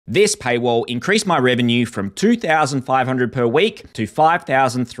This paywall increased my revenue from $2,500 per week to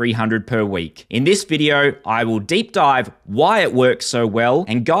 $5,300 per week. In this video, I will deep dive why it works so well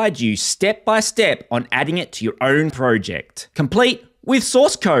and guide you step by step on adding it to your own project, complete with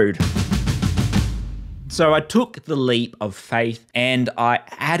source code. So I took the leap of faith and I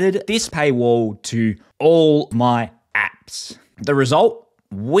added this paywall to all my apps. The result?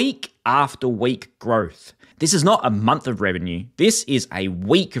 Week after week growth. This is not a month of revenue. This is a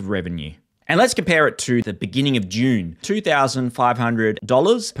week of revenue. And let's compare it to the beginning of June,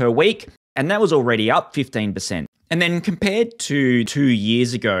 $2,500 per week. And that was already up 15%. And then compared to 2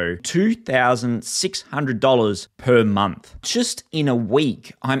 years ago, $2,600 per month. Just in a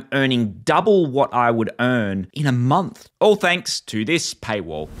week, I'm earning double what I would earn in a month. All thanks to this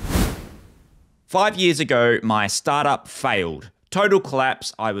paywall. 5 years ago, my startup failed. Total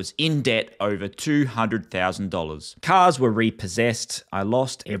collapse, I was in debt over $200,000. Cars were repossessed, I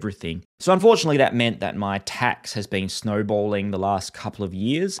lost everything. So unfortunately that meant that my tax has been snowballing the last couple of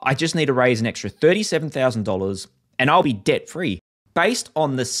years. I just need to raise an extra $37,000 and I'll be debt free. Based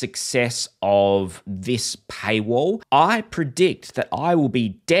on the success of this paywall, I predict that I will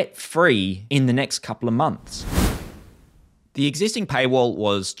be debt free in the next couple of months. The existing paywall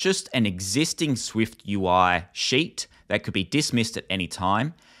was just an existing SwiftUI sheet that could be dismissed at any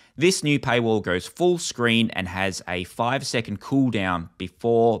time. This new paywall goes full screen and has a 5-second cooldown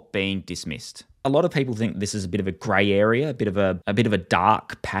before being dismissed. A lot of people think this is a bit of a gray area, a bit of a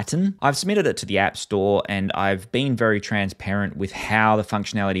dark pattern. I've submitted it to the App Store and I've been very transparent with how the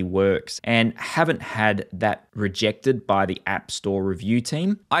functionality works and haven't had that rejected by the App Store review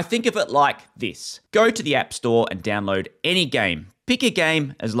team. I think of it like this. Go to the App Store and download any game. Pick a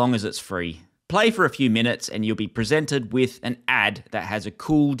game as long as it's free. Play for a few minutes and you'll be presented with an ad that has a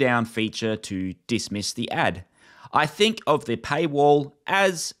cooldown feature to dismiss the ad. I think of the paywall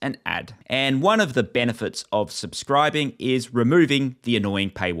as an ad. And one of the benefits of subscribing is removing the annoying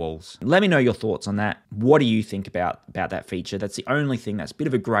paywalls. Let me know your thoughts on that. What do you think about that feature? That's the only thing that's a bit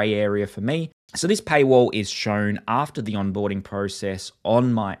of a gray area for me. So this paywall is shown after the onboarding process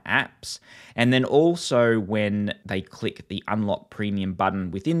on my apps, and then also when they click the unlock premium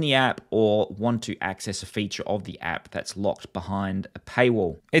button within the app or want to access a feature of the app that's locked behind a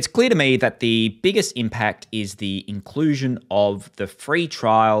paywall. It's clear to me that the biggest impact is the inclusion of the free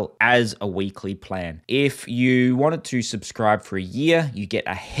trial as a weekly plan. If you wanted to subscribe for a year, you get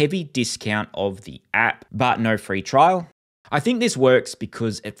a heavy discount of the app, but no free trial. I think this works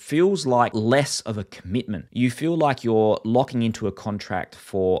because it feels like less of a commitment. You feel like you're locking into a contract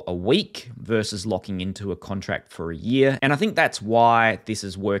for a week versus locking into a contract for a year. And I think that's why this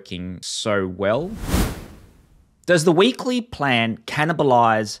is working so well. Does the weekly plan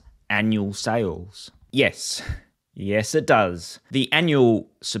cannibalize annual sales? Yes. Yes, it does. The annual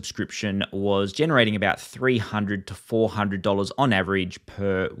subscription was generating about $300 to $400 on average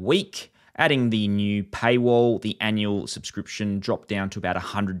per week. Adding the new paywall, the annual subscription dropped down to about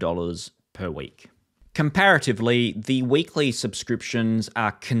 $100 per week. Comparatively, the weekly subscriptions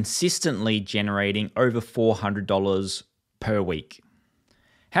are consistently generating over $400 per week.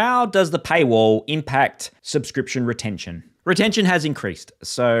 How does the paywall impact subscription retention? Retention has increased.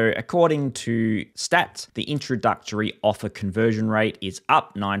 So according to stats, the introductory offer conversion rate is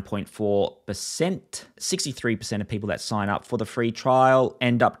up 9.4%. 63% of people that sign up for the free trial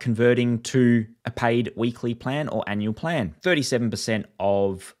end up converting to a paid weekly plan or annual plan. 37%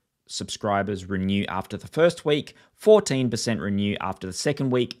 of subscribers renew after the first week, 14% renew after the second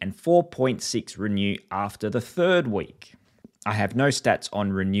week, and 4.6% renew after the third week. I have no stats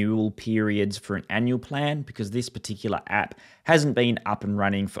on renewal periods for an annual plan because this particular app hasn't been up and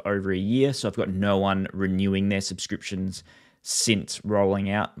running for over a year, so I've got no one renewing their subscriptions since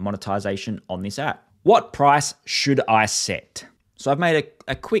rolling out monetization on this app. What price should I set? So I've made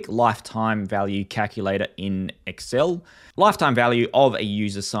a quick lifetime value calculator in Excel. Lifetime value of a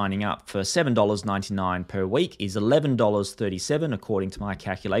user signing up for $7.99 per week is $11.37 according to my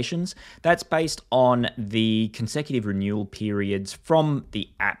calculations. That's based on the consecutive renewal periods from the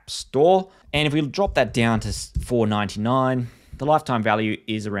App Store. And if we drop that down to $4.99, the lifetime value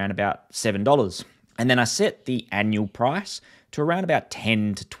is around about $7. And then I set the annual price to around about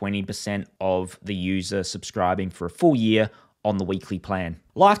 10 to 20% of the user subscribing for a full year on the weekly plan.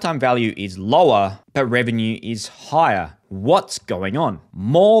 Lifetime value is lower, but revenue is higher. What's going on?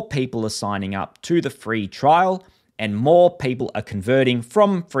 More people are signing up to the free trial and more people are converting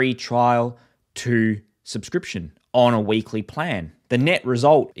from free trial to subscription on a weekly plan. The net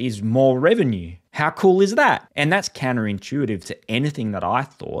result is more revenue. How cool is that? And that's counterintuitive to anything that I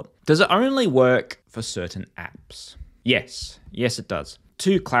thought. Does it only work for certain apps? Yes, it does.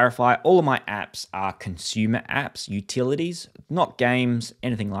 To clarify, all of my apps are consumer apps, utilities, not games,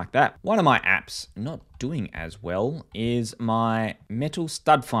 anything like that. One of my apps not doing as well is my metal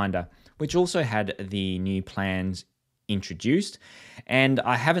stud finder, which also had the new plans introduced, and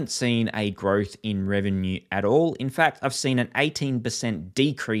I haven't seen a growth in revenue at all. In fact, I've seen an 18%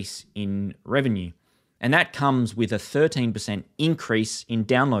 decrease in revenue, and that comes with a 13% increase in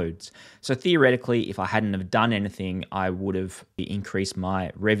downloads. So theoretically, if I hadn't have done anything, I would have increased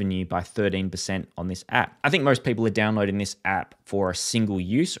my revenue by 13% on this app. I think most people are downloading this app for a single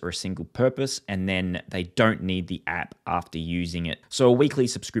use or a single purpose, and then they don't need the app after using it. So a weekly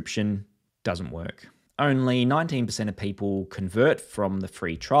subscription doesn't work. Only 19% of people convert from the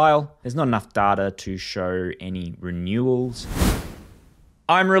free trial. There's not enough data to show any renewals.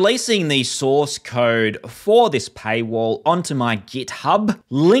 I'm releasing the source code for this paywall onto my GitHub.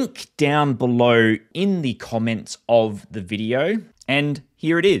 Link down below in the comments of the video. And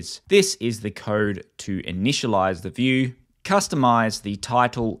here it is. This is the code to initialize the view, customize the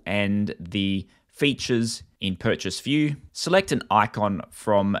title and the features in purchase view, select an icon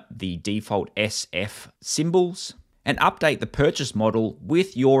from the default SF symbols, and update the purchase model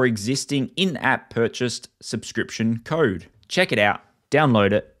with your existing in-app purchased subscription code. Check it out,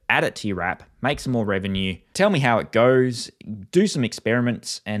 download it, add it to your app, make some more revenue, tell me how it goes, do some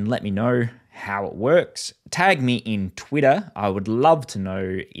experiments and let me know how it works. Tag me in Twitter. I would love to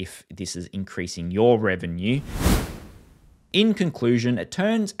know if this is increasing your revenue. In conclusion, it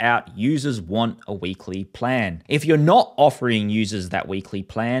turns out users want a weekly plan. If you're not offering users that weekly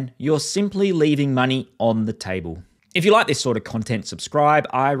plan, you're simply leaving money on the table. If you like this sort of content, subscribe.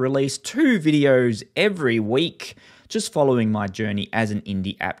 I release 2 videos every week, just following my journey as an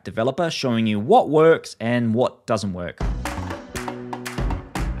indie app developer, showing you what works and what doesn't work.